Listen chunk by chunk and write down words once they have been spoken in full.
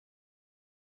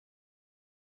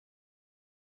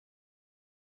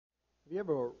Have you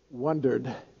ever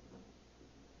wondered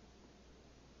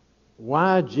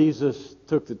why Jesus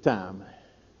took the time,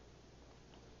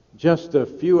 just a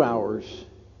few hours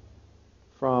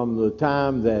from the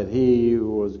time that he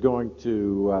was going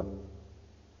to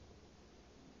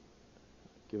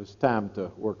give us time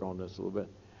to work on this a little bit,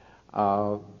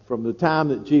 from the time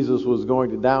that Jesus was going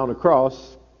to die on the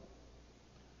cross,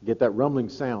 get that rumbling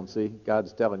sound, see,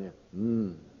 God's telling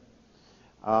you,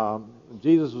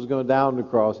 Jesus was going to die on the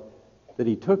cross, that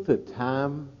he took the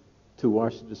time to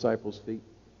wash the disciples' feet.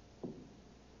 You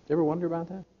ever wonder about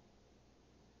that?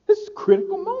 This is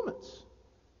critical moments.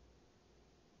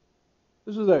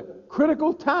 This is a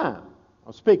critical time.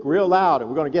 I'll speak real loud and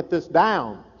we're going to get this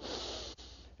down.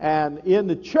 And in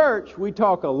the church, we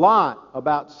talk a lot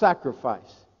about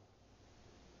sacrifice.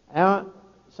 And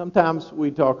sometimes we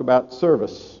talk about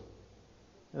service.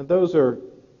 And those are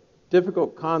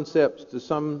difficult concepts to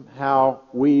somehow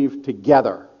weave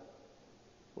together.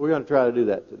 We're going to try to do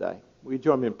that today. Will you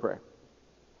join me in prayer?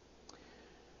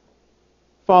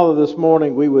 Father, this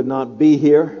morning we would not be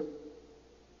here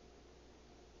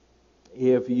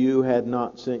if you had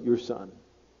not sent your Son.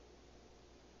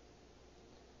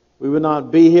 We would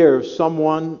not be here if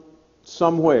someone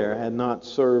somewhere had not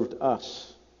served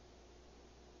us.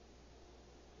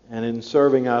 And in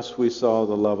serving us, we saw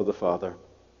the love of the Father.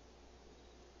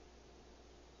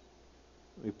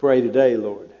 We pray today,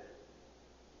 Lord,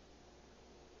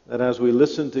 that as we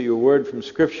listen to your word from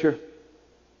Scripture,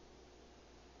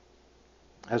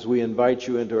 as we invite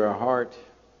you into our heart,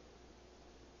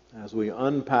 as we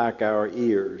unpack our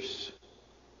ears,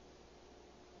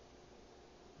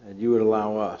 that you would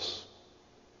allow us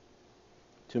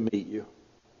to meet you,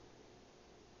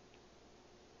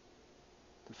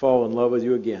 to fall in love with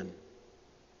you again,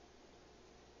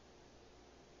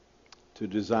 to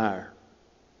desire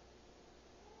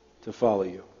to follow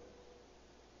you.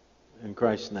 In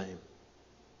Christ's name,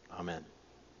 amen.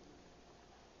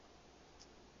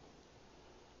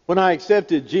 When I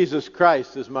accepted Jesus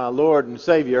Christ as my Lord and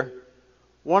Savior,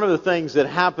 one of the things that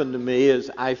happened to me is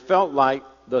I felt like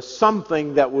the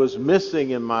something that was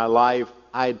missing in my life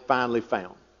I had finally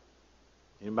found.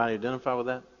 Anybody identify with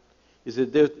that? Is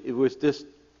it was this?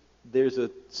 There's a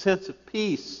sense of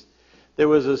peace. There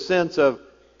was a sense of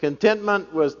contentment.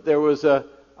 There was a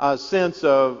sense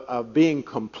of being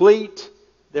complete.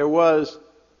 There was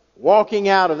walking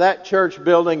out of that church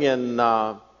building in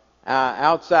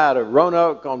outside of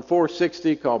Roanoke on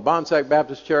 460 called Bonsack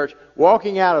Baptist Church.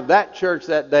 Walking out of that church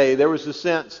that day, there was a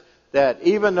sense that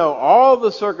even though all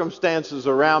the circumstances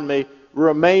around me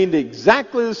remained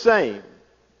exactly the same,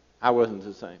 I wasn't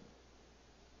the same.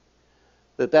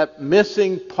 That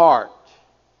missing part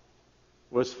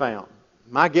was found.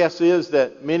 My guess is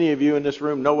that many of you in this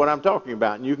room know what I'm talking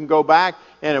about. And you can go back,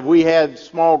 and if we had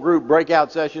small group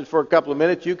breakout sessions for a couple of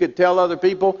minutes, you could tell other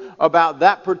people about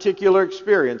that particular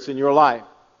experience in your life.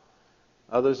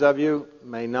 Others of you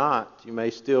may not. You may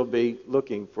still be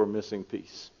looking for missing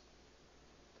piece.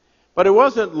 But it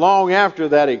wasn't long after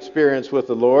that experience with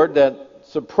the Lord that,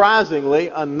 surprisingly,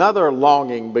 another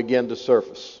longing began to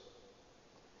surface.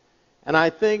 And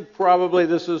I think probably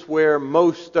this is where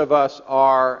most of us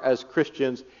are as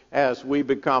Christians as we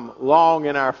become long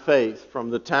in our faith from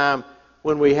the time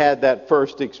when we had that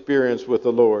first experience with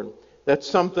the Lord, that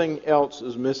something else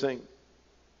is missing.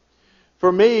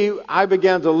 For me, I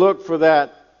began to look for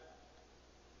that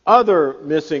other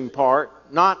missing part,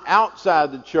 not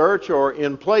outside the church or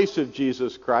in place of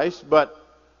Jesus Christ, but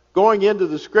going into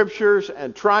the Scriptures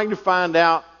and trying to find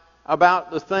out about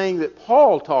the thing that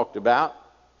Paul talked about,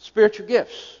 spiritual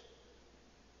gifts.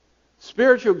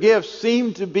 Spiritual gifts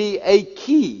seem to be a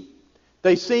key.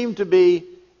 They seem to be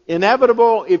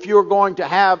inevitable if you're going to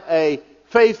have a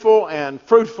faithful and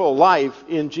fruitful life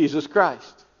in Jesus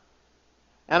Christ.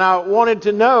 And I wanted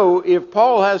to know if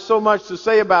Paul has so much to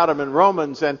say about them in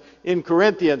Romans and in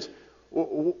Corinthians.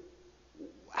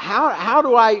 How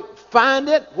do I find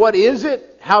it? What is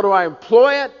it? How do I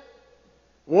employ it?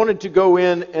 Wanted to go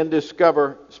in and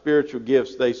discover spiritual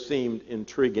gifts. They seemed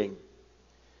intriguing.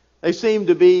 They seemed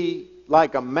to be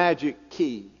like a magic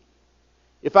key.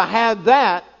 If I had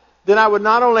that, then I would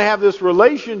not only have this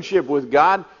relationship with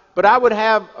God, but I would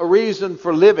have a reason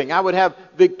for living. I would have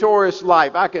victorious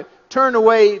life. I could turn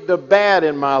away the bad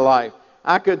in my life.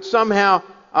 I could somehow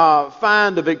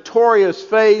find a victorious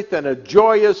faith and a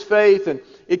joyous faith, and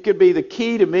it could be the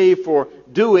key to me for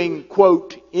doing,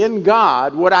 quote, in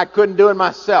God, what I couldn't do in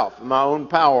myself, in my own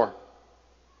power.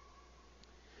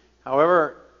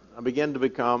 However, I began to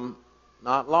become,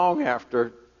 not long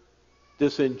after,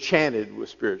 disenchanted with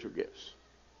spiritual gifts.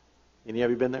 Any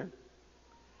of you been there?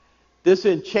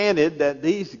 Disenchanted that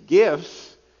these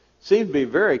gifts seemed to be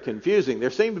very confusing. There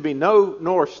seemed to be no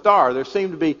North Star. There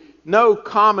seemed to be no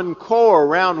common core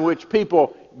around which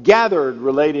people gathered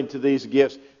relating to these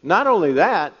gifts. Not only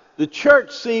that, the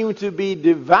church seemed to be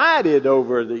divided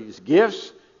over these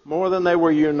gifts more than they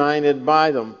were united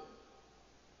by them.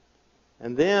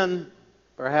 And then,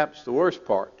 perhaps the worst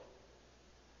part,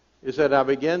 is that I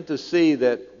began to see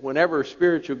that whenever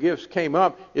spiritual gifts came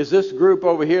up, is this group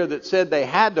over here that said they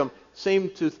had them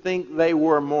seemed to think they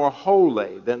were more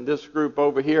holy than this group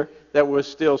over here that was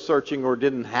still searching or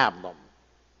didn't have them.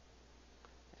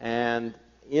 And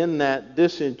in that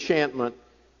disenchantment,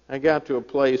 I got to a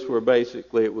place where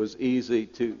basically it was easy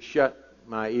to shut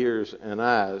my ears and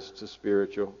eyes to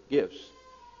spiritual gifts.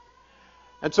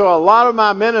 And so a lot of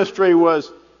my ministry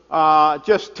was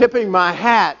just tipping my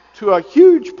hat to a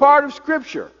huge part of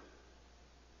Scripture.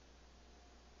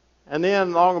 And then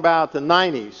along about the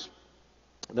 90s,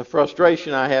 the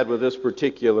frustration I had with this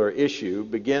particular issue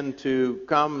began to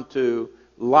come to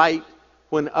light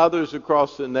when others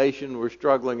across the nation were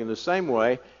struggling in the same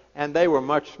way, and they were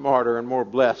much smarter and more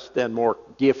blessed and more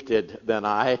gifted than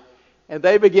I. And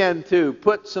they began to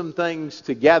put some things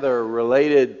together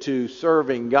related to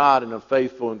serving God in a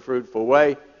faithful and fruitful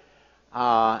way.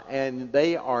 And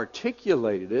they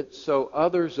articulated it so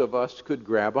others of us could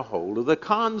grab a hold of the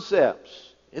concepts.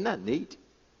 Isn't that neat?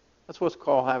 That's what's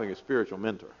called having a spiritual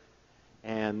mentor.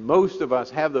 And most of us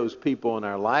have those people in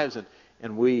our lives,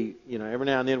 and we, every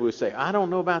now and then we say, I don't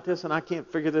know about this and I can't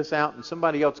figure this out, and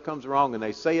somebody else comes along and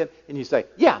they say it, and you say,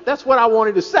 yeah, that's what I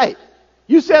wanted to say.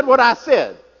 You said what I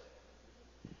said.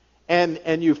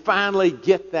 And you finally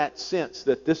get that sense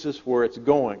that this is where it's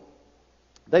going.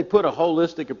 They put a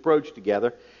holistic approach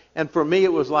together, and for me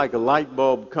it was like a light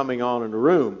bulb coming on in the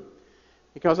room,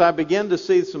 because I began to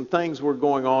see some things were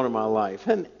going on in my life.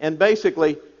 And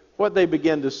basically what they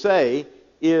began to say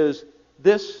is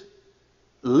this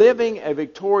living a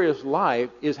victorious life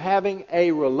is having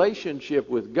a relationship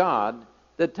with God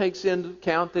that takes into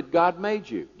account that God made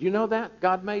you. Do you know that?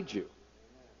 God made you.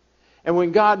 And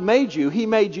when God made you, He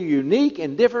made you unique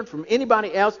and different from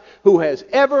anybody else who has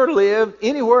ever lived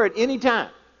anywhere at any time.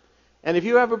 And if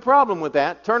you have a problem with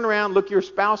that, turn around, look your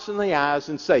spouse in the eyes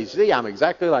and say, see, I'm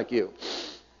exactly like you.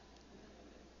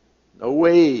 No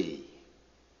way.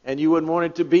 And you wouldn't want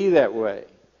it to be that way.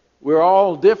 We're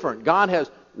all different. God has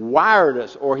wired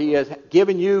us, or He has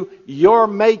given you your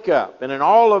makeup. And in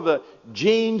all of the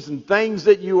genes and things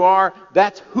that you are,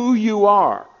 that's who you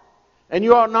are. And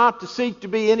you ought not to seek to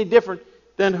be any different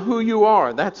than who you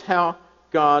are. That's how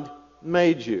God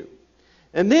made you.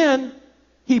 And then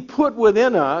He put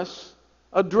within us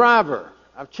a driver.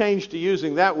 I've changed to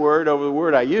using that word over the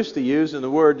word I used to use and the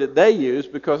word that they use,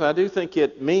 because I do think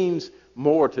it means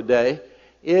more today.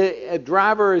 A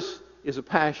driver is a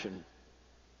passion.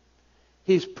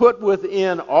 He's put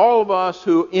within all of us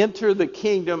who enter the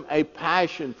kingdom a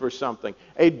passion for something,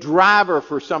 a driver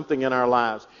for something in our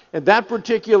lives. And that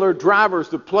particular driver is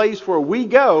the place where we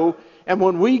go, and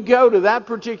when we go to that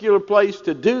particular place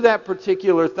to do that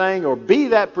particular thing or be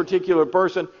that particular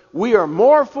person, we are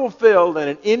more fulfilled than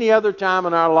at any other time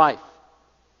in our life.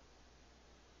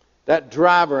 That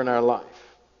driver in our life.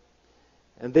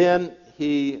 And then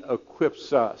He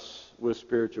equips us with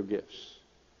spiritual gifts.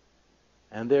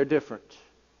 And they're different.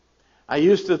 I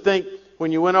used to think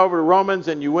when you went over to Romans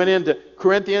and you went into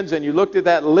Corinthians and you looked at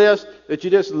that list, that you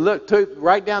just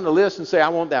write down the list and say, I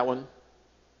want that one.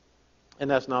 And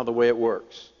that's not the way it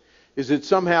works. Is that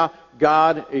somehow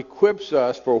God equips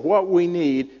us for what we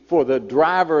need for the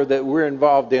driver that we're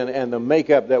involved in and the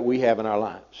makeup that we have in our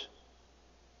lives.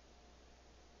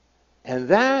 And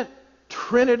that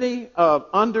trinity of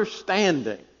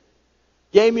understanding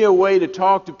gave me a way to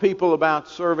talk to people about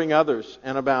serving others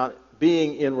and about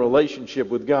being in relationship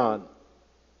with God.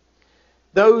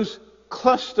 Those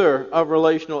cluster of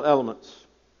relational elements.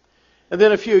 And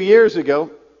then a few years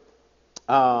ago,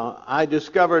 I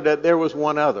discovered that there was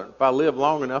one other. If I live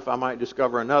long enough, I might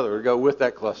discover another to go with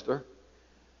that cluster.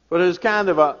 But there's kind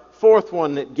of a fourth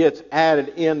one that gets added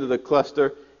into the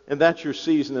cluster, and that's your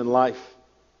season in life.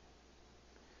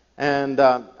 And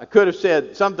I could have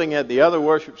said something at the other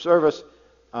worship service.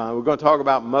 We're going to talk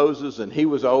about Moses, and he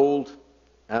was old.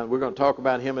 We're going to talk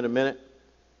about him in a minute.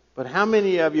 But how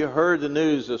many of you heard the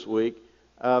news this week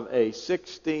of a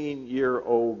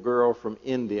 16-year-old girl from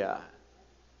India?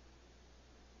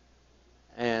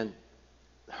 And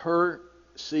her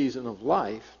season of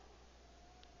life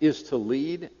is to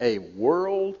lead a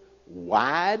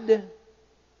worldwide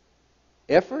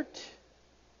effort.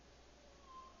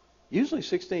 Usually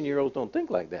 16-year-olds don't think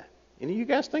like that. Any of you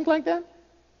guys think like that?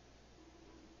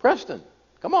 Preston,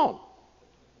 come on.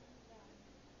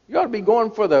 You ought to be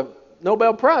going for the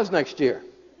Nobel Prize next year.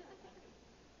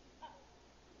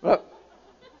 Well,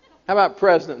 how about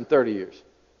president in 30 years?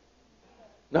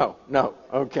 No,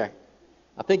 okay.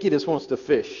 I think he just wants to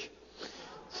fish.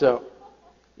 So,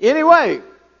 anyway,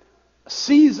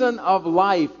 season of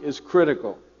life is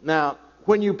critical. Now,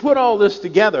 when you put all this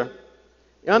together,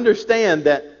 you understand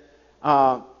that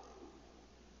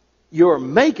your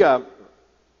makeup,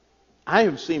 I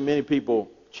have seen many people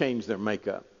change their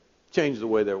makeup, change the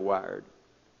way they're wired.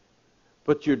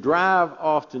 But your drive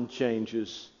often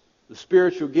changes. The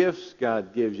spiritual gifts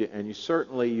God gives you, and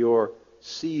certainly your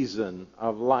season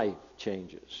of life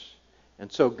changes.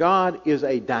 And so God is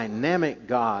a dynamic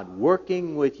God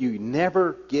working with you. You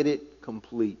never get it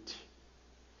complete.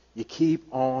 You keep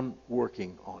on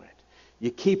working on it. You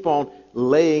keep on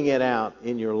laying it out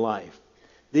in your life.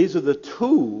 These are the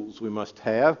tools we must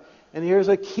have. And here's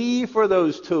a key for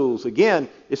those tools. Again,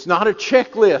 it's not a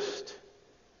checklist.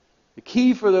 The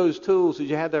key for those tools is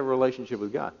you have that relationship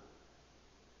with God.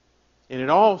 And it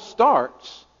all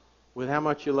starts with how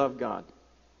much you love God.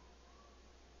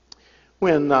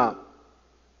 When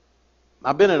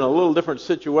I've been in a little different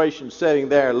situation sitting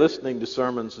there listening to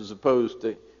sermons as opposed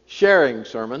to sharing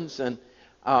sermons. And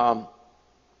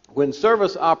when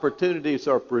service opportunities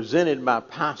are presented by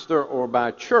pastor or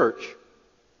by church,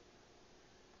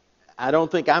 I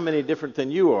don't think I'm any different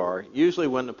than you are. Usually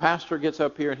when the pastor gets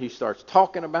up here and he starts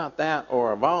talking about that,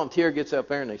 or a volunteer gets up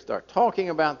there and they start talking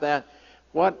about that,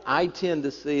 what I tend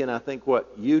to see, and I think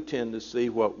what you tend to see,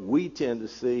 what we tend to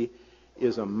see,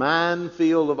 is a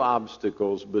minefield of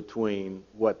obstacles between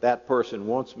what that person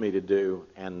wants me to do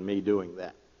and me doing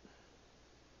that.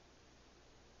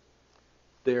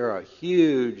 There are a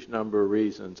huge number of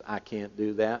reasons I can't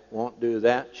do that, won't do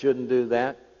that, shouldn't do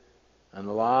that, and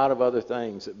a lot of other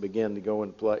things that begin to go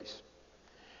in place.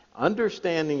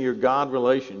 Understanding your God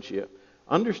relationship,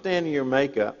 understanding your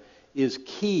makeup is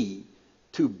key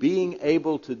to being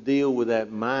able to deal with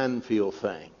that minefield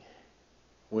thing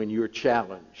when you're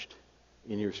challenged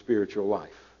in your spiritual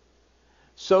life,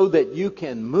 so that you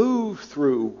can move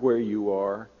through where you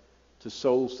are to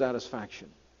soul satisfaction.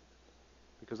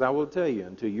 Because I will tell you,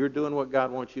 until you're doing what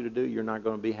God wants you to do, you're not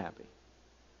going to be happy.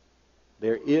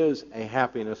 There is a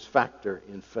happiness factor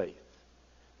in faith.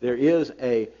 There is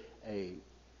a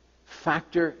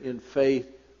factor in faith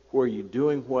where you're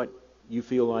doing what you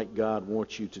feel like God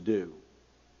wants you to do.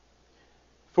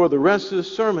 For the rest of the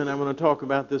sermon, I'm going to talk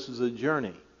about this as a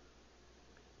journey.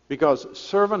 Because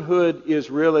servanthood is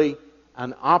really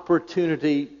an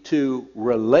opportunity to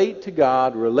relate to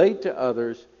God, relate to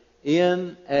others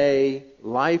in a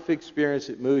life experience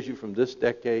that moves you from this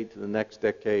decade to the next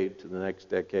decade to the next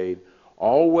decade,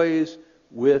 always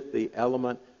with the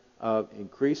element of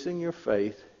increasing your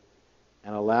faith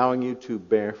and allowing you to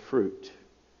bear fruit.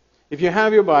 If you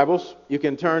have your Bibles, you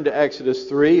can turn to Exodus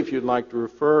 3. If you'd like to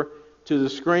refer to the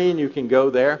screen, you can go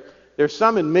there. There's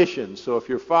some in missions, so if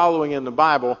you're following in the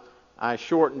Bible, I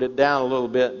shortened it down a little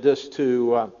bit just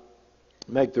to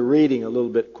make the reading a little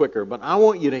bit quicker. But I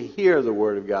want you to hear the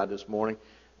Word of God this morning,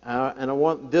 and I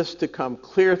want this to come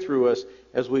clear through us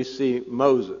as we see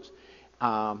Moses.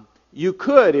 You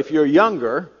could, if you're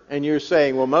younger, and you're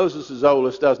saying, well, Moses is old,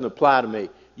 this doesn't apply to me.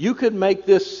 You could make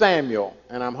this Samuel,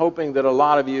 and I'm hoping that a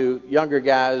lot of you younger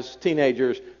guys,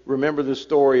 teenagers, remember the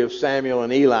story of Samuel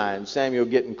and Eli, and Samuel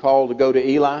getting called to go to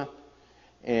Eli,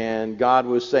 and God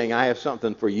was saying, I have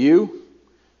something for you.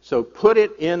 So put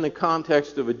it in the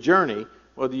context of a journey,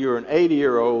 whether you're an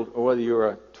 80-year-old or whether you're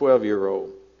a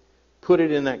 12-year-old. Put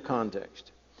it in that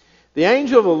context. The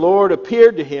angel of the Lord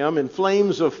appeared to him in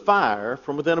flames of fire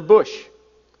from within a bush.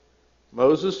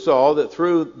 Moses saw that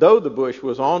though the bush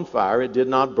was on fire, it did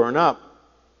not burn up.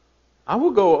 I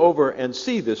will go over and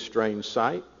see this strange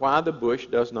sight, why the bush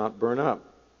does not burn up.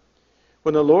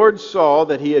 When the Lord saw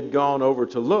that he had gone over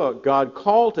to look, God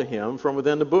called to him from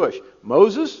within the bush,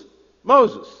 Moses,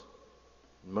 Moses.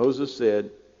 And Moses said,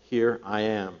 Here I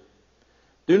am.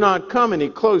 Do not come any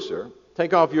closer.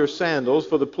 Take off your sandals,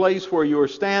 for the place where you are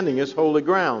standing is holy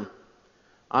ground.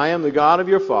 I am the God of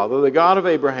your father, the God of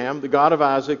Abraham, the God of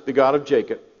Isaac, the God of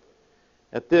Jacob.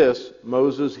 At this,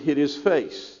 Moses hid his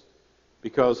face,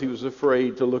 because he was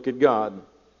afraid to look at God.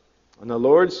 And the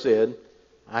Lord said,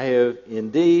 I have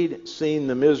indeed seen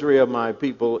the misery of my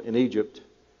people in Egypt.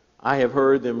 I have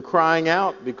heard them crying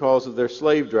out because of their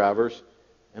slave drivers,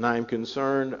 and I am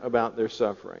concerned about their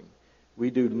suffering. We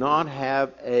do not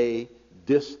have a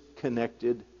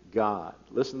disconnected God.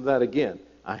 Listen to that again.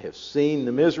 I have seen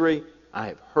the misery. I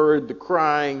have heard the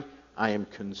crying. I am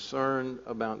concerned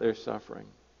about their suffering.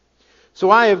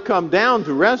 So I have come down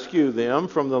to rescue them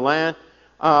from the land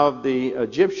of the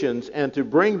Egyptians and to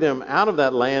bring them out of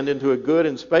that land into a good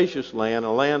and spacious land, a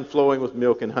land flowing with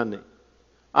milk and honey.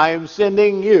 I am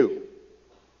sending you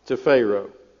to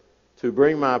Pharaoh to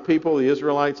bring my people, the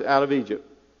Israelites, out of Egypt.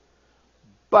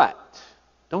 But,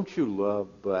 don't you love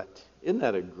but? Isn't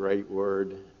that a great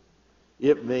word?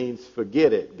 It means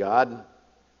forget it, God.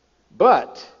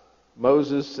 But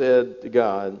Moses said to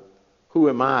God, who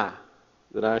am I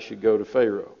that I should go to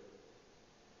Pharaoh?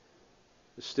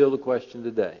 It's still the question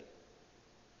today.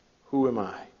 Who am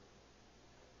I?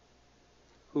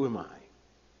 Who am I?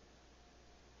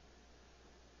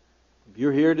 If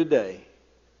you're here today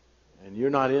and you're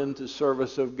not into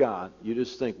service of God, you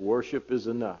just think worship is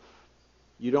enough.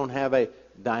 You don't have a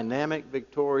dynamic,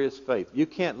 victorious faith. You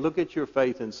can't look at your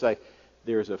faith and say,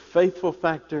 there's a faithful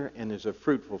factor and there's a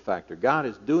fruitful factor. God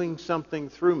is doing something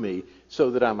through me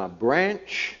so that I'm a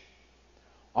branch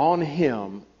on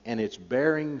Him and it's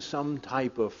bearing some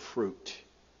type of fruit.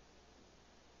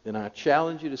 Then I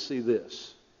challenge you to see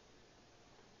this.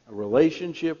 A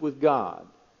relationship with God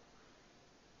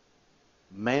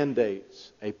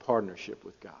mandates a partnership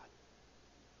with God.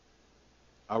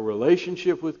 A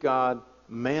relationship with God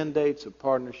mandates a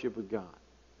partnership with God.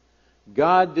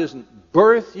 God doesn't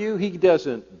birth you. He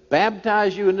doesn't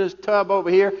baptize you in this tub over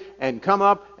here and come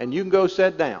up and you can go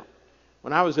sit down.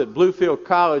 When I was at Bluefield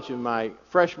College in my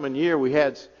freshman year, we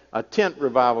had a tent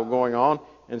revival going on,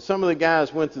 and some of the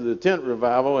guys went to the tent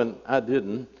revival, and I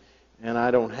didn't, and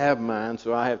I don't have mine,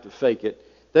 so I have to fake it.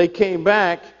 They came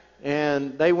back,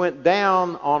 and they went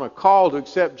down on a call to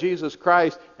accept Jesus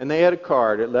Christ, and they had a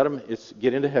card. It let them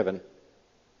get into heaven.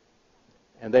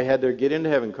 And they had their get into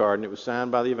heaven card, and it was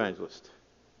signed by the evangelist.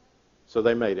 So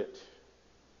they made it.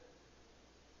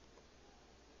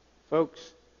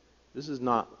 Folks, this is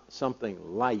not something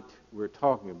light we're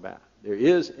talking about. There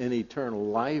is an eternal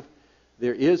life.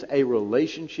 There is a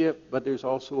relationship, but there's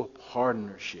also a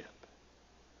partnership.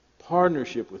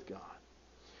 Partnership with God.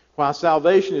 While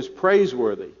salvation is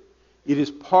praiseworthy, it is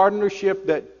partnership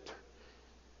that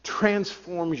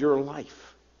transforms your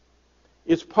life.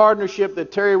 It's partnership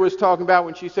that Terry was talking about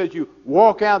when she said you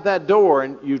walk out that door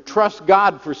and you trust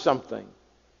God for something.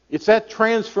 It's that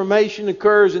transformation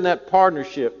occurs in that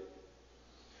partnership.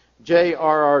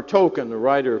 J.R.R. Tolkien, the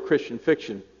writer of Christian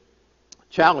fiction,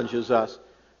 challenges us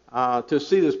to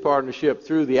see this partnership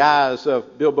through the eyes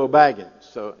of Bilbo Baggins.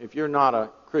 So if you're not a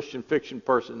Christian fiction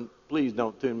person, please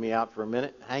don't tune me out for a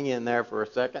minute. Hang in there for a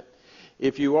second.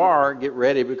 If you are, get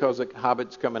ready because The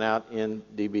Hobbit's coming out in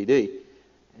DVD.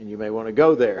 And you may want to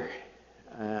go there.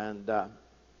 And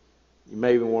you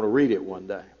may even want to read it one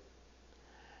day.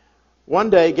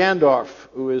 One day, Gandalf,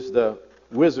 who is the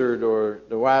wizard or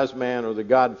the wise man or the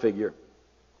god figure,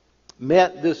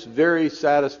 met this very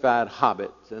satisfied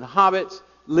hobbit. And hobbits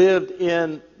lived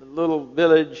in a little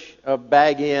village of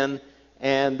Bag End,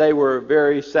 and they were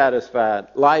very satisfied.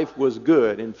 Life was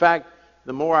good. In fact,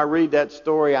 the more I read that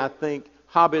story, I think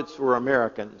hobbits were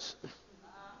Americans.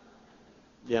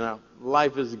 You know,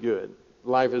 life is good.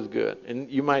 Life is good. And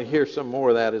you might hear some more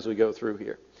of that as we go through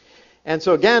here. And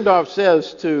so Gandalf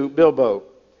says to Bilbo,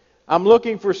 I'm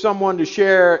looking for someone to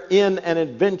share in an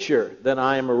adventure that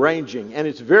I am arranging, and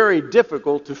it's very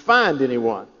difficult to find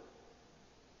anyone.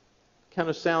 Kind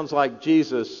of sounds like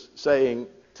Jesus saying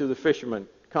to the fishermen,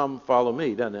 come follow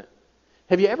me, doesn't it?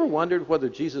 Have you ever wondered whether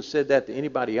Jesus said that to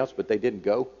anybody else but they didn't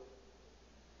go?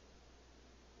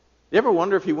 You ever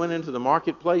wonder if he went into the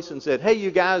marketplace and said, hey,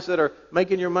 you guys that are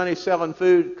making your money selling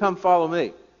food, come follow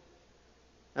me.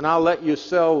 And I'll let you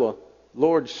sell the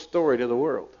Lord's story to the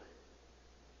world.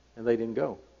 And they didn't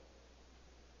go.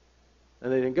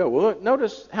 And they didn't go. Well, look,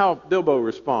 notice how Bilbo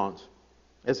responds,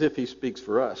 as if he speaks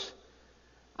for us.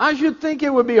 I should think it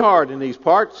would be hard in these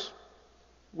parts.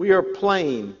 We are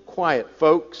plain, quiet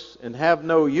folks and have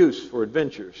no use for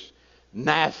adventures.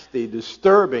 Nasty,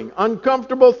 disturbing,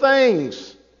 uncomfortable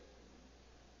things.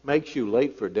 Makes you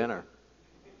late for dinner.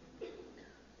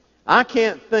 I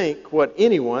can't think what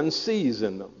anyone sees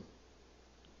in them.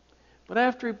 But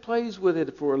after he plays with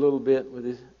it for a little bit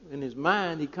in his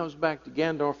mind, he comes back to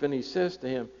Gandalf and he says to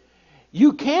him,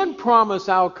 you can promise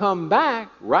I'll come back,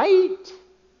 right?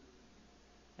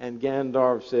 And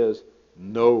Gandalf says,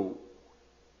 no.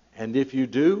 And if you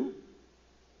do,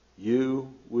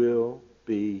 you will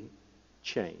be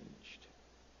changed.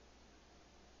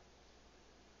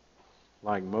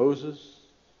 Like Moses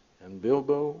and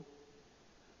Bilbo,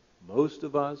 most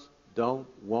of us don't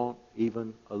want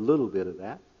even a little bit of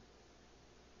that,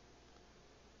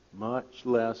 much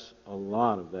less a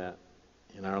lot of that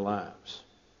in our lives.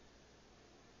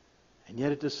 And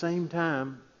yet at the same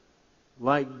time,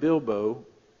 like Bilbo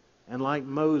and like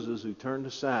Moses who turned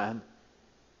aside,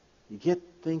 you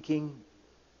get thinking,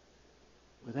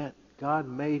 with that God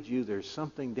made you, there's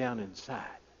something down inside.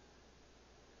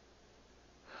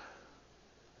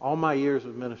 All my years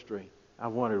of ministry, I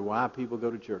wondered why people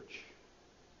go to church.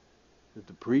 Is it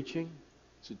the preaching?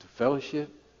 Is it the fellowship?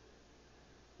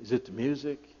 Is it the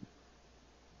music?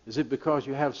 Is it because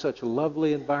you have such a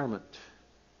lovely environment?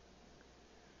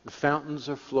 The fountains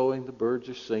are flowing, the birds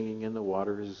are singing, and the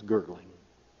water is gurgling.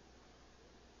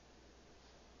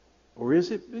 Or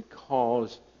is it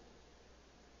because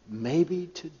maybe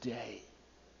today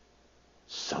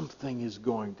something is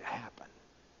going to happen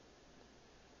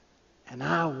and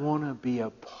I want to be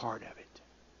a part of it?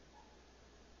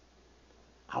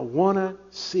 I want to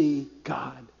see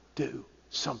God do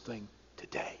something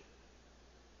today.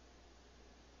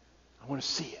 I want to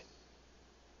see it.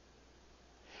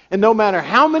 And no matter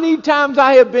how many times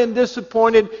I have been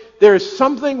disappointed, there's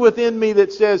something within me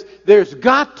that says, there's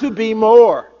got to be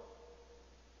more.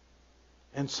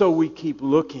 And so we keep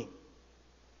looking.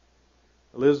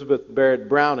 Elizabeth Barrett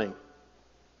Browning,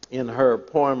 in her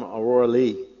poem Aurora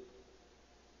Leigh,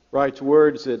 writes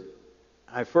words that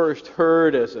I first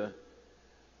heard as a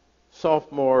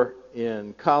sophomore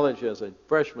in college, as a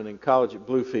freshman in college at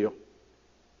Bluefield.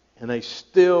 And they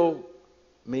still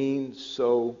mean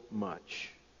so much.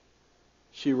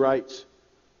 She writes,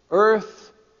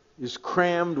 "Earth is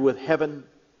crammed with heaven,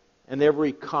 and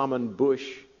every common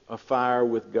bush afire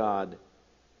with God.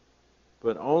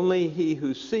 But only he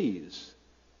who sees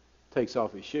takes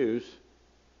off his shoes.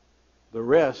 The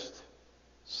rest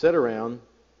sit around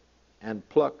and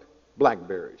pluck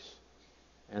blackberries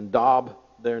and daub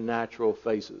their natural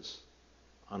faces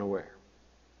unaware."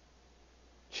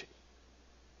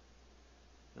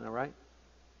 Isn't that right?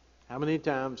 How many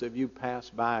times have you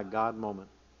passed by a God moment?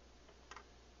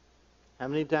 How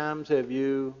many times have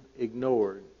you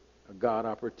ignored a God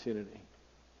opportunity?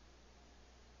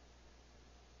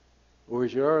 Or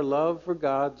is your love for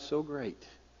God so great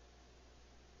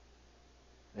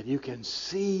that you can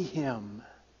see Him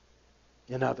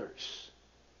in others,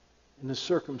 in the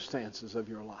circumstances of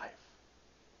your life?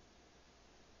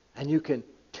 And you can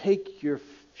take your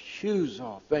shoes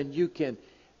off and you can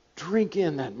drink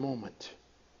in that moment.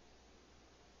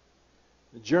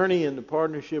 The journey into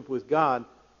partnership with God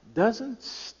doesn't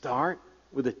start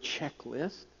with a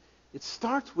checklist. It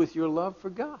starts with your love for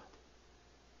God.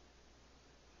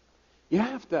 You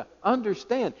have to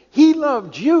understand, He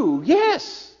loved you,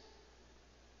 yes.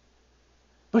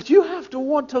 But you have to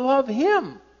want to love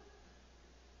Him.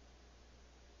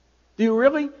 Do you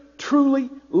really, truly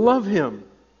love Him?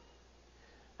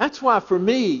 That's why for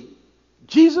me,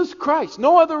 Jesus Christ,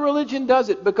 no other religion does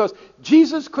it, because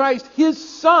Jesus Christ, His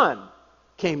Son,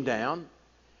 came down,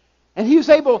 and He was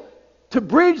able to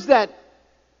bridge that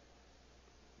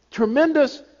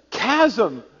tremendous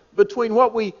chasm between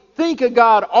what we think a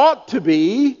God ought to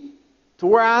be to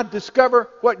where I discover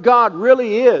what God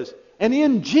really is. And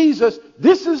in Jesus,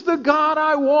 this is the God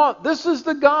I want. This is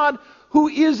the God who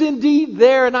is indeed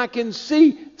there. And I can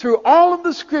see through all of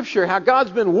the Scripture how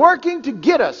God's been working to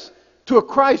get us to a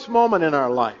Christ moment in our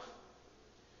life.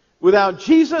 Without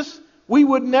Jesus, we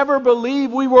would never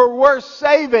believe we were worth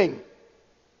saving.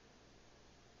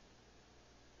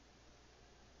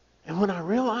 And when I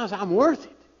realize I'm worth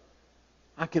it,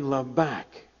 I can love back.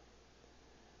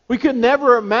 We could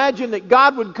never imagine that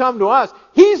God would come to us.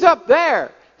 He's up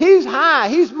there. He's high.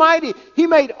 He's mighty. He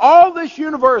made all this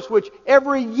universe, which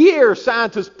every year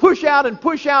scientists push out and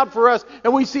push out for us,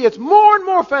 and we see it's more and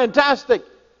more fantastic.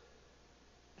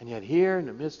 And yet here, in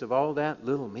the midst of all that,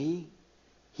 little me,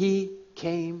 He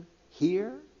came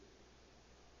here.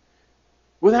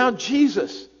 Without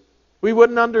Jesus, we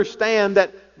wouldn't understand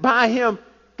that by Him,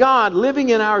 God living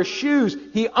in our shoes,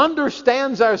 He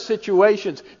understands our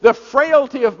situations, the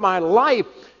frailty of my life.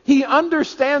 He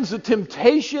understands the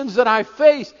temptations that I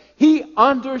face. He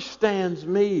understands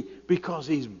me because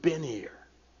He's been here.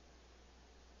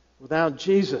 Without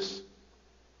Jesus,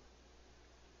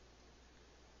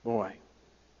 boy,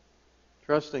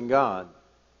 trusting God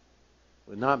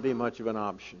would not be much of an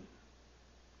option.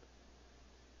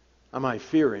 I might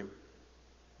fear Him,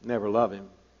 never love Him,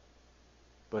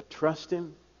 but trust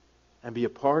Him and be a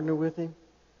partner with Him,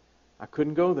 I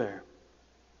couldn't go there.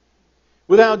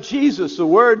 Without Jesus, the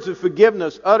words of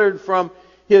forgiveness uttered from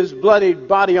His bloodied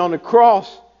body on the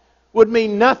cross would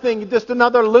mean nothing, just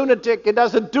another lunatic. It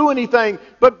doesn't do anything.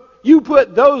 But you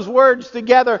put those words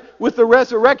together with the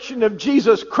resurrection of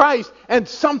Jesus Christ and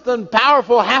something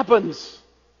powerful happens.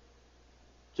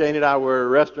 Jane and I were at a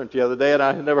restaurant the other day, and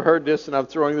I had never heard this, and I'm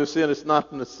throwing this in. It's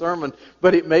not in the sermon,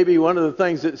 but it may be one of the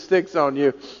things that sticks on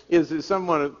you, is that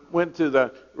someone went to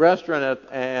the restaurant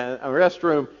and a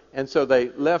restroom, And so they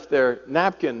left their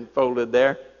napkin folded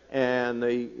there, and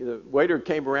the waiter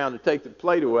came around to take the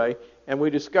plate away, and we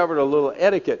discovered a little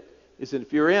etiquette. He said,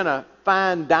 if you're in a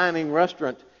fine dining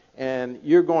restaurant and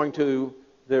you're going to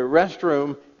the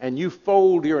restroom and you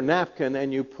fold your napkin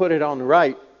and you put it on the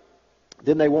right,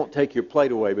 then they won't take your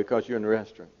plate away because you're in the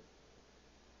restroom.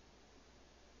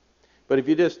 But if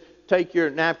you just take your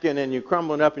napkin and you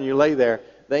crumble it up and you lay there,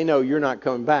 they know you're not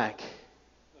coming back.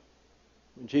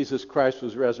 When Jesus Christ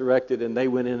was resurrected and they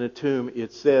went in a tomb,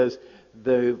 it says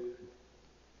the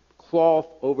cloth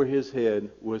over his head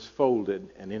was folded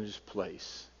and in his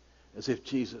place, as if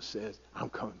Jesus says, I'm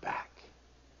coming back.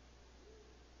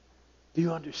 Do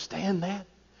you understand that?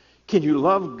 Can you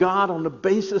love God on the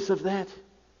basis of that?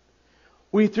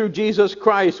 Through Jesus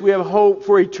Christ, we have hope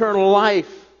for eternal life.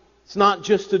 It's not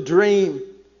just a dream.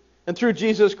 And through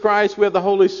Jesus Christ, we have the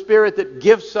Holy Spirit that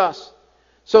gifts us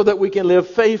so that we can live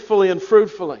faithfully and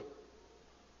fruitfully.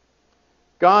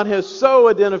 God has so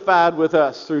identified with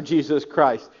us through Jesus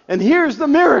Christ. And here's the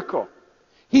miracle.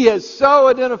 He has so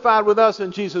identified with us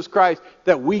in Jesus Christ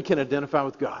that we can identify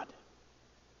with God.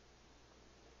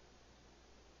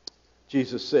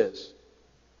 Jesus says,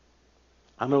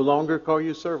 I no longer call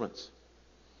you servants,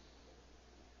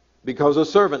 because a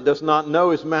servant does not know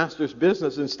his master's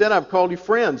business. Instead, I've called you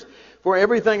friends. For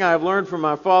everything I have learned from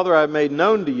my Father I have made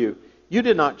known to you. You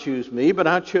did not choose me, but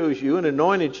I chose you and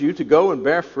anointed you to go and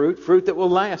bear fruit, fruit that will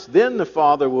last. Then the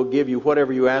Father will give you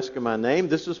whatever you ask in my name.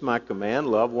 This is my command,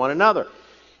 love one another.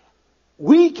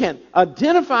 We can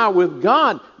identify with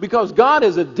God because God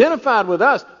is identified with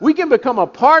us. We can become a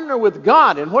partner with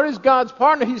God. And what is God's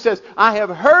partner? He says, I have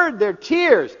heard their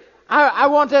tears. I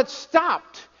want that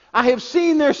stopped. I have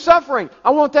seen their suffering.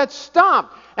 I want that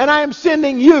stopped. And I am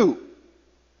sending you.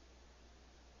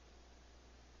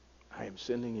 I am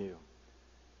sending you.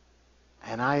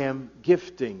 And I am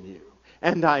gifting you.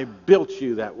 And I built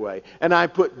you that way. And I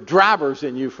put drivers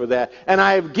in you for that. And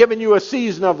I have given you a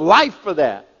season of life for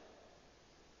that.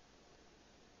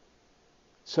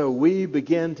 So we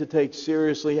begin to take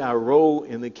seriously our role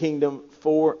in the kingdom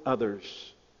for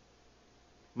others.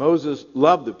 Moses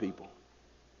loved the people.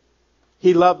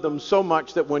 He loved them so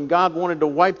much that when God wanted to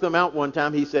wipe them out one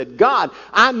time, he said, God,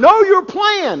 I know your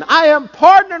plan. I am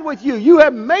partnered with you. You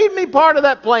have made me part of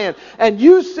that plan. And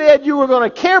you said you were going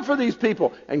to care for these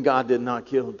people. And God did not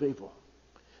kill the people.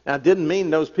 Now, it didn't mean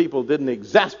those people didn't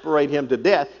exasperate him to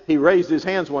death. He raised his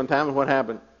hands one time, and what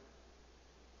happened?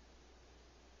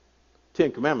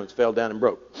 10 Commandments fell down and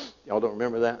broke. Y'all don't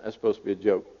remember that? That's supposed to be a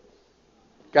joke.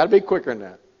 Got to be quicker than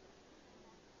that.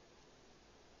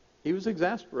 He was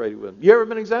exasperated with them. You ever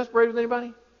been exasperated with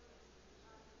anybody?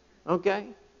 Okay.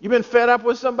 You been fed up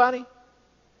with somebody?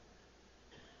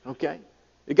 Okay.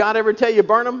 Did God ever tell you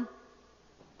burn them?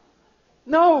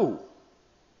 No.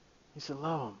 He said,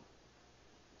 love them.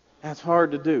 That's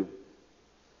hard to do.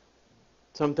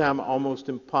 Sometimes almost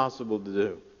impossible to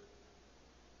do.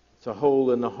 It's a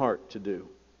hole in the heart to do.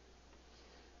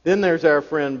 Then there's our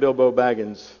friend Bilbo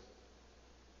Baggins.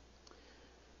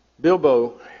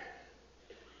 Bilbo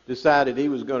decided he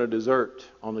was going to desert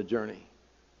on the journey.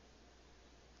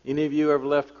 Any of you ever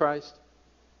left Christ?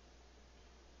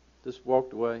 Just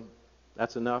walked away?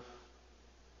 That's enough.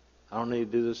 I don't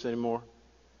need to do this anymore.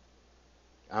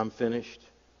 I'm finished.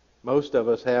 Most of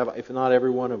us have, if not every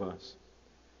one of us.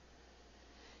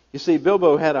 You see,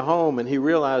 Bilbo had a home, and he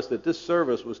realized that this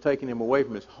service was taking him away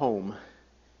from his home.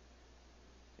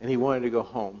 And he wanted to go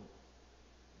home.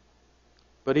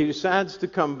 But he decides to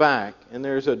come back, and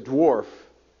there's a dwarf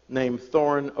named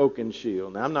Thorin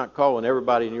Oakenshield. Now, I'm not calling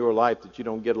everybody in your life that you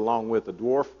don't get along with a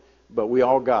dwarf, but we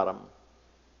all got them.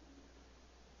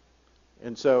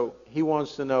 And so he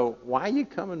wants to know, why are you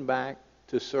coming back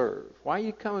to serve? Why are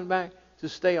you coming back to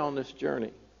stay on this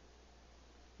journey?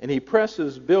 And he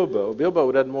presses Bilbo.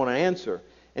 Bilbo doesn't want to answer.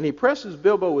 And he presses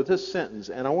Bilbo with this sentence,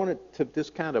 and I want it to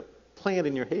just kind of plant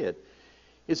in your head.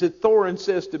 Is that Thorin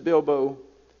says to Bilbo,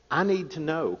 I need to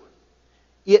know.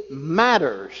 It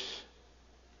matters.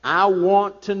 I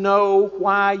want to know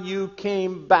why you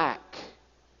came back.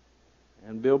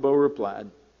 And Bilbo replied,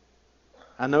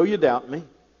 I know you doubt me.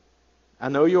 I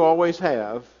know you always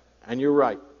have, and you're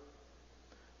right.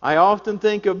 I often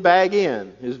think of Bag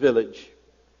Inn, his village.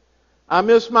 I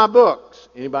miss my books.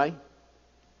 Anybody?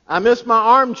 I miss my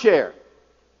armchair.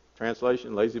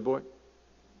 Translation, lazy boy.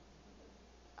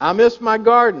 I miss my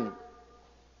garden.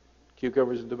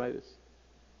 Cucumbers and tomatoes.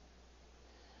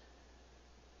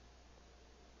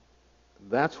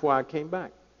 That's why I came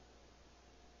back.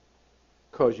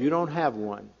 Because you don't have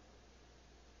one.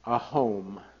 A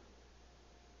home.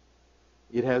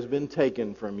 It has been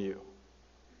taken from you.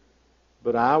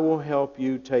 But I will help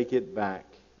you take it back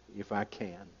if I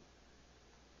can.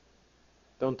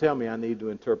 Don't tell me I need to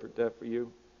interpret that for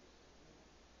you.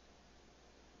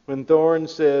 When Thorne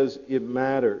says it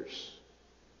matters,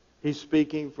 he's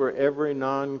speaking for every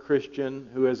non-Christian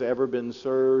who has ever been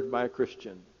served by a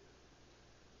Christian.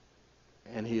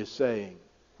 And he is saying,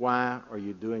 why are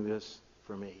you doing this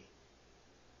for me?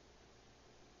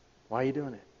 Why are you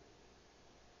doing it?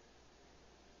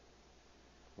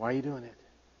 Why are you doing it?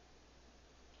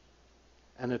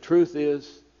 And the truth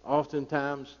is,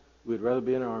 oftentimes, we'd rather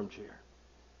be in an armchair.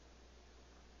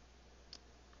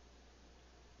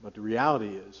 But the reality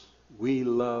is, we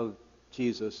love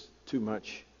Jesus too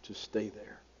much to stay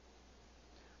there.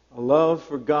 A love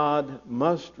for God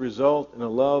must result in a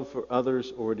love for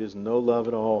others, or it is no love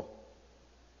at all.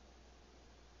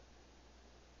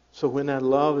 So when that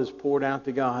love is poured out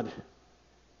to God,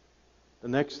 the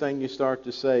next thing you start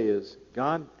to say is,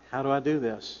 God, how do I do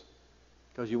this?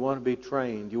 Because you want to be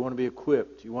trained, you want to be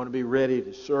equipped, you want to be ready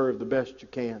to serve the best you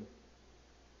can.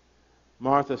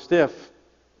 Martha Stiff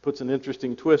puts an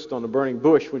interesting twist on the burning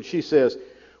bush when she says,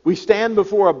 we stand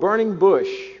before a burning bush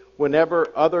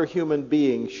whenever other human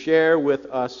beings share with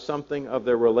us something of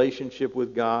their relationship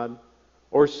with God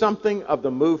or something of the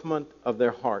movement of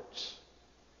their hearts.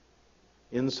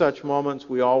 In such moments,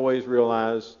 we always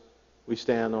realize we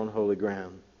stand on holy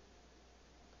ground.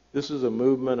 This is a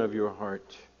movement of your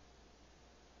heart.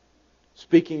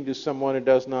 Speaking to someone who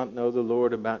does not know the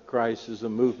Lord about Christ is a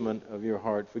movement of your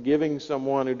heart. Forgiving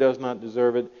someone who does not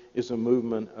deserve it is a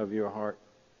movement of your heart.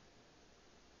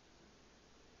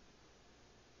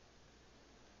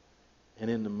 And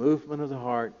in the movement of the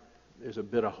heart, there's a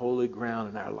bit of holy ground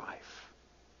in our life.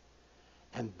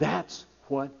 And that's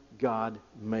what God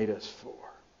made us for.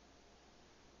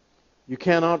 You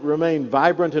cannot remain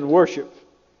vibrant in worship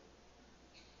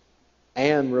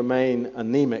and remain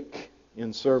anemic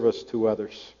in service to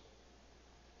others.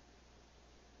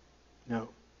 No.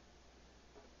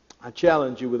 I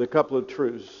challenge you with a couple of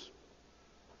truths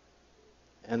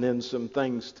and then some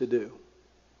things to do.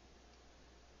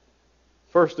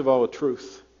 First of all, a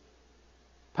truth.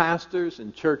 Pastors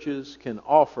and churches can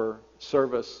offer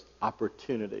service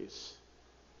opportunities,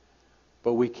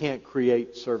 but we can't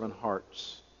create servant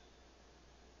hearts.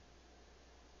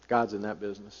 God's in that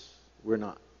business. We're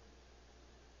not.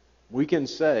 We can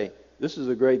say, this is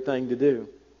a great thing to do,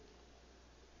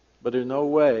 but there's no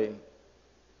way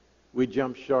we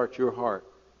jumpstart your heart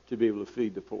to be able to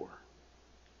feed the poor.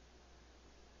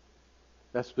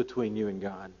 That's between you and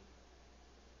God.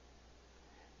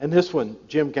 And this one,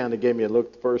 Jim kind of gave me a look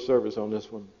at the first service on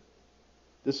this one.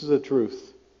 This is a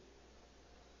truth.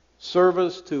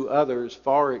 Service to others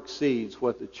far exceeds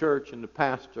what the church and the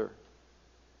pastor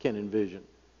can envision.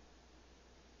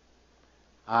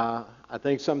 I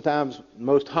think sometimes the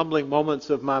most humbling moments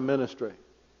of my ministry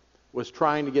was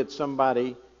trying to get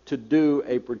somebody to do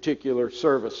a particular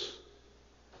service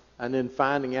and then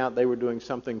finding out they were doing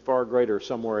something far greater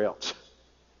somewhere else.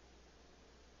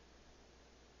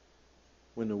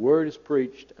 When the word is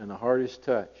preached and the heart is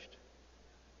touched,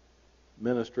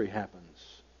 ministry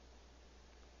happens.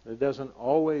 It doesn't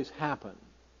always happen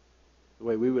the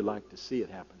way we would like to see it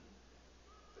happen,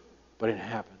 but it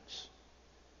happens.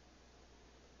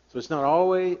 So it's not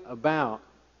always about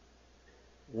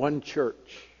one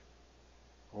church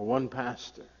or one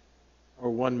pastor or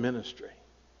one ministry,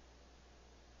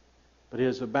 but it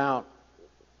is about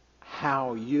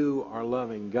how you are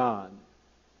loving God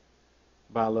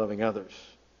by loving others.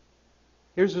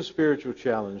 Here's a spiritual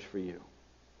challenge for you.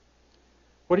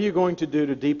 What are you going to do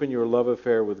to deepen your love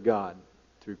affair with God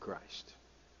through Christ?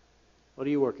 What are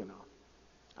you working on?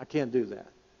 I can't do that.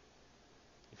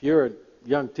 If you're a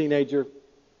young teenager,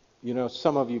 you know,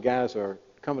 some of you guys are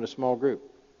coming to small group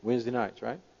Wednesday nights,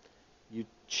 right? You're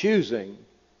choosing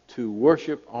to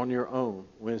worship on your own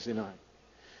Wednesday night.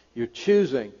 You're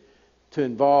choosing to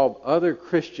involve other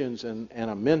Christians and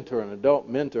a mentor, an adult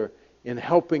mentor, in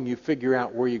helping you figure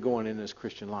out where you're going in this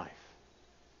Christian life.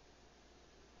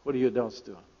 What are you adults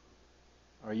doing?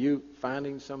 Are you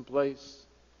finding some place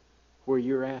where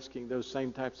you're asking those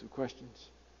same types of questions?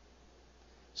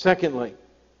 Secondly,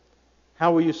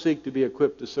 how will you seek to be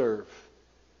equipped to serve?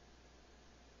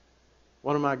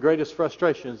 One of my greatest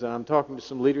frustrations, and I'm talking to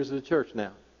some leaders of the church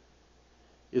now,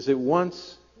 is that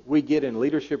once we get in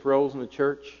leadership roles in the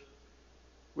church,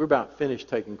 we're about finished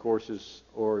taking courses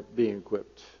or being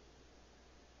equipped.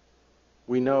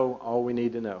 We know all we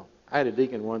need to know. I had a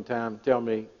deacon one time tell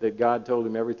me that God told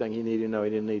him everything he needed to know. He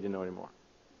didn't need to know anymore.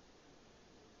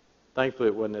 Thankfully,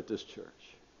 it wasn't at this church.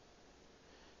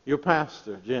 Your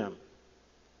pastor, Jim,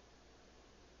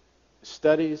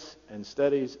 studies and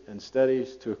studies and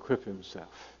studies to equip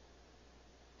himself.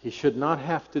 He should not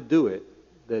have to do it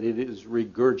that it is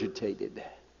regurgitated.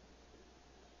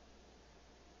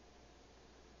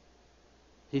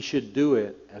 He should do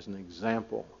it as an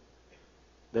example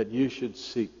that you should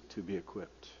seek to be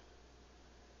equipped.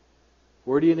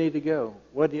 Where do you need to go?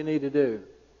 What do you need to do?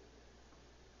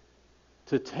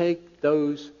 To take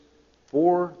those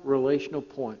 4 relational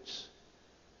points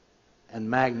and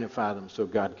magnify them so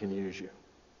God can use you.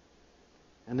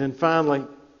 And then finally,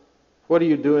 what are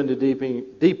you doing to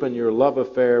deepen your love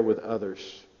affair with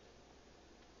others?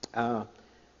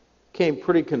 Came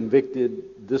pretty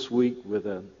convicted this week with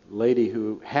a lady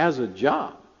who has a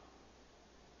job,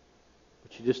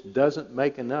 but she just doesn't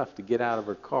make enough to get out of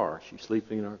her car. She's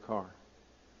sleeping in her car.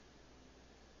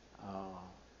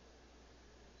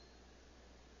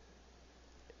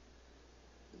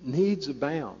 Needs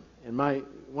abound. And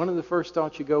one of the first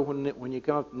thoughts you go when you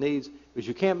come up with needs is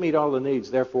you can't meet all the needs,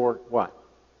 therefore what?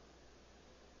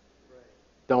 Right.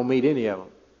 Don't meet any of them.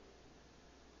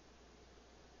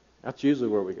 That's usually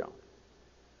where we go.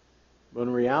 But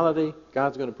in reality,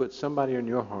 God's going to put somebody in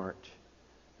your heart.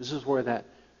 This is where that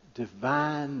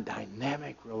divine,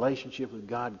 dynamic relationship with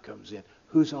God comes in.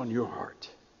 Who's on your heart?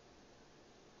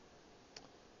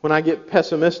 When I get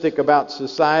pessimistic about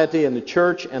society and the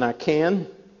church, and I can,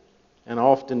 and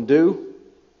often do,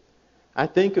 I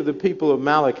think of the people of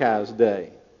Malachi's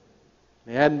day.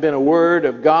 There hadn't been a word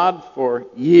of God for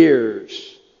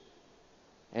years.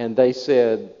 And they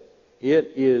said,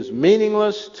 it is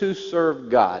meaningless to serve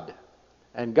God.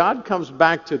 And God comes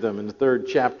back to them in the 3rd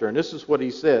chapter, and this is what He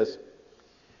says.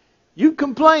 You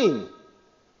complain.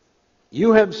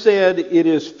 You have said it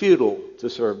is futile to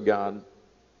serve God.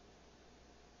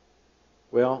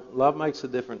 Well, love makes a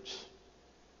difference.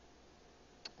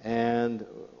 And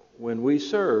when we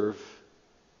serve,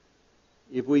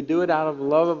 if we do it out of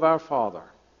love of our Father,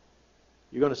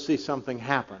 you're going to see something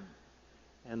happen.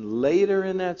 And later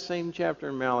in that same chapter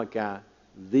in Malachi,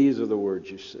 these are the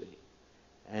words you see.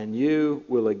 And you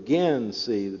will again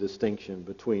see the distinction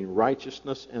between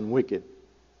righteousness and wicked,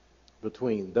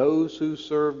 between those who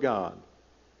serve God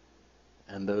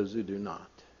and those who do not.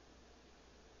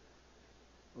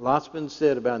 A lot's been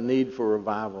said about need for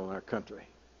revival in our country.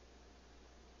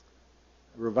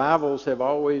 Revivals have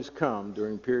always come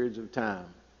during periods of time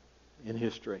in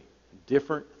history.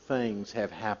 Different things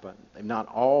have happened. They've not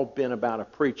all been about a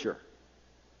preacher.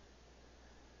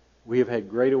 We have had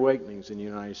great awakenings in the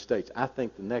United States. I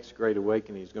think the next great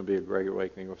awakening is going to be a great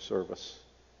awakening of service.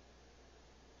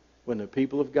 When the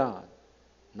people of God,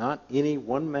 not any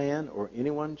one man or any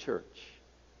one church,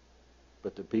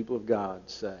 but the people of God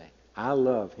say, I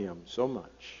love Him so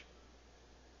much,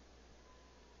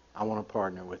 I want to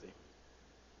partner with Him.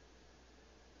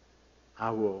 I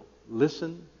will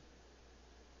listen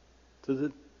to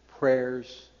the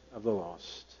prayers of the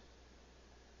lost,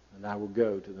 and I will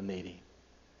go to the needy.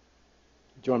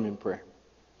 Join me in prayer.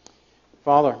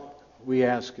 Father, we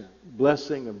ask a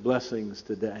blessing of blessings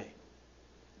today,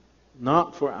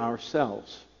 not for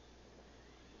ourselves,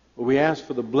 but we ask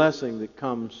for the blessing that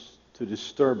comes to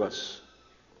disturb us,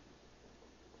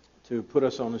 to put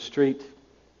us on the street,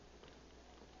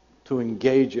 to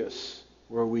engage us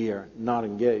where we are not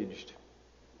engaged.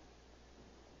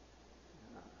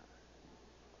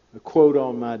 The quote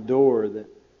on my door that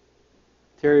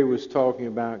Terry was talking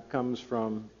about comes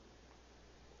from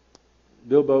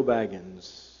Bilbo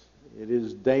Baggins. It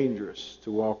is dangerous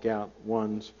to walk out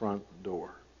one's front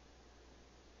door.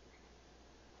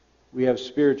 We have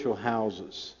spiritual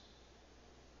houses,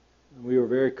 and we are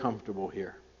very comfortable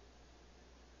here.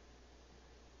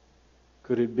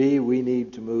 Could it be we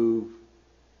need to move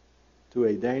to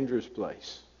a dangerous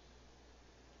place?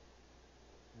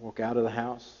 Walk out of the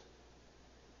house?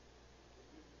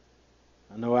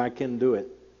 I know I can do it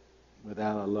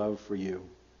without a love for you.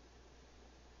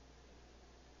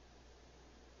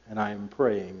 And I am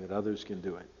praying that others can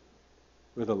do it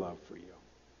with a love for you.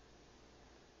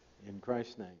 In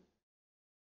Christ's name.